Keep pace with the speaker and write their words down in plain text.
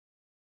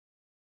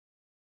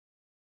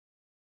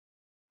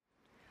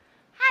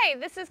Hi,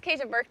 this is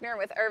Kate Berkner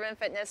with Urban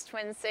Fitness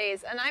Twin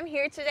Cities, and I'm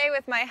here today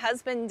with my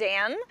husband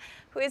Dan,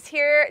 who is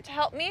here to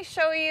help me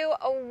show you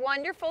a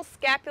wonderful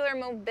scapular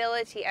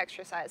mobility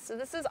exercise. So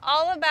this is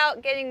all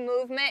about getting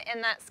movement in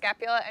that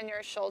scapula and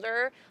your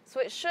shoulder, so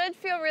it should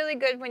feel really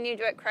good when you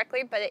do it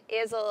correctly, but it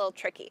is a little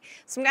tricky.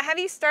 So I'm going to have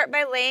you start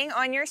by laying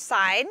on your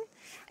side,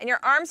 and your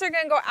arms are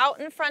going to go out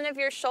in front of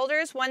your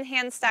shoulders, one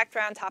hand stacked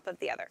right on top of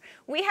the other.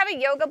 We have a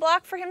yoga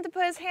block for him to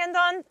put his hand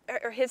on,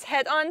 or his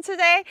head on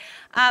today,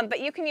 but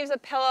you can use a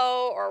pillow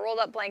or a rolled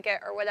up blanket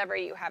or whatever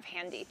you have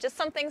handy. Just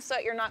something so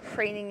that you're not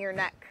craning your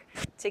neck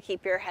to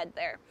keep your head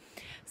there.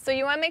 So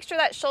you want to make sure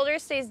that shoulder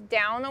stays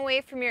down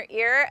away from your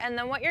ear, and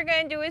then what you're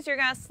going to do is you're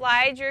going to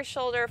slide your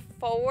shoulder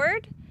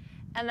forward,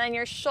 and then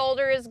your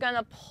shoulder is going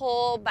to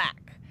pull back.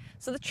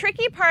 So the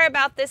tricky part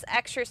about this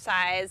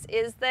exercise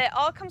is that it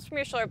all comes from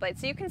your shoulder blade.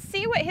 So you can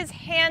see what his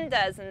hand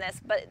does in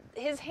this, but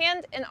his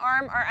hand and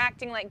arm are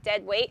acting like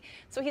dead weight.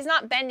 So he's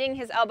not bending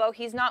his elbow,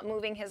 he's not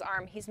moving his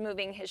arm, he's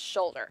moving his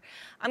shoulder.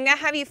 I'm going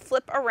to have you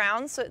flip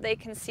around so that they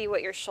can see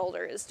what your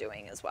shoulder is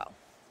doing as well.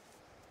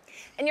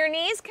 And your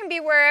knees can be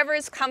wherever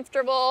is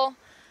comfortable,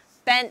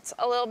 bent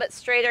a little bit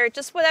straighter,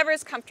 just whatever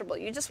is comfortable.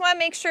 You just want to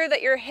make sure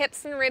that your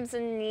hips and ribs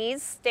and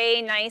knees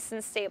stay nice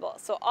and stable.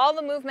 So all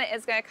the movement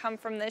is going to come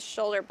from this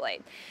shoulder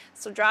blade.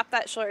 So drop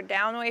that shoulder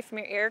down away from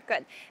your ear,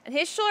 good. And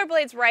his shoulder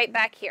blade's right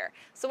back here.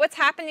 So what's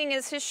happening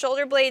is his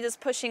shoulder blade is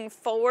pushing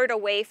forward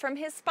away from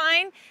his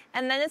spine,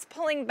 and then it's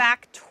pulling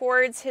back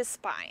towards his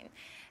spine.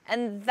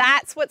 And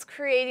that's what's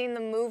creating the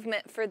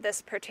movement for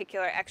this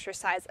particular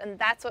exercise, and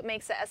that's what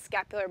makes it a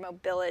scapular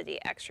mobility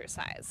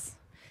exercise.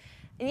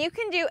 And you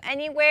can do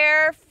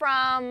anywhere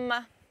from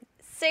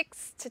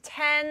 6 to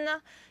 10.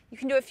 You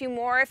can do a few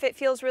more if it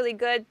feels really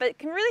good, but it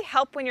can really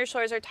help when your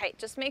shoulders are tight.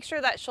 Just make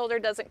sure that shoulder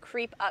doesn't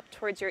creep up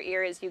towards your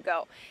ear as you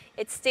go.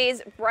 It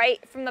stays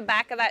right from the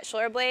back of that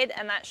shoulder blade,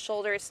 and that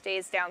shoulder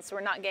stays down, so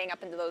we're not getting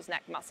up into those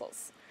neck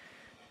muscles.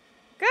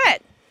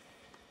 Good.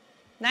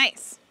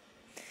 Nice.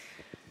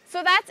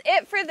 So that's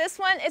it for this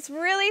one. It's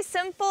really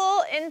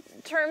simple in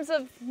terms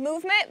of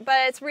movement,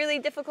 but it's really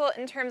difficult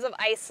in terms of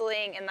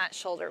isolating in that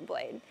shoulder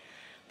blade.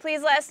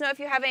 Please let us know if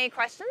you have any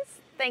questions.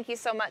 Thank you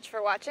so much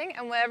for watching,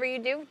 and whatever you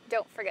do,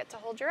 don't forget to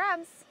hold your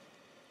abs.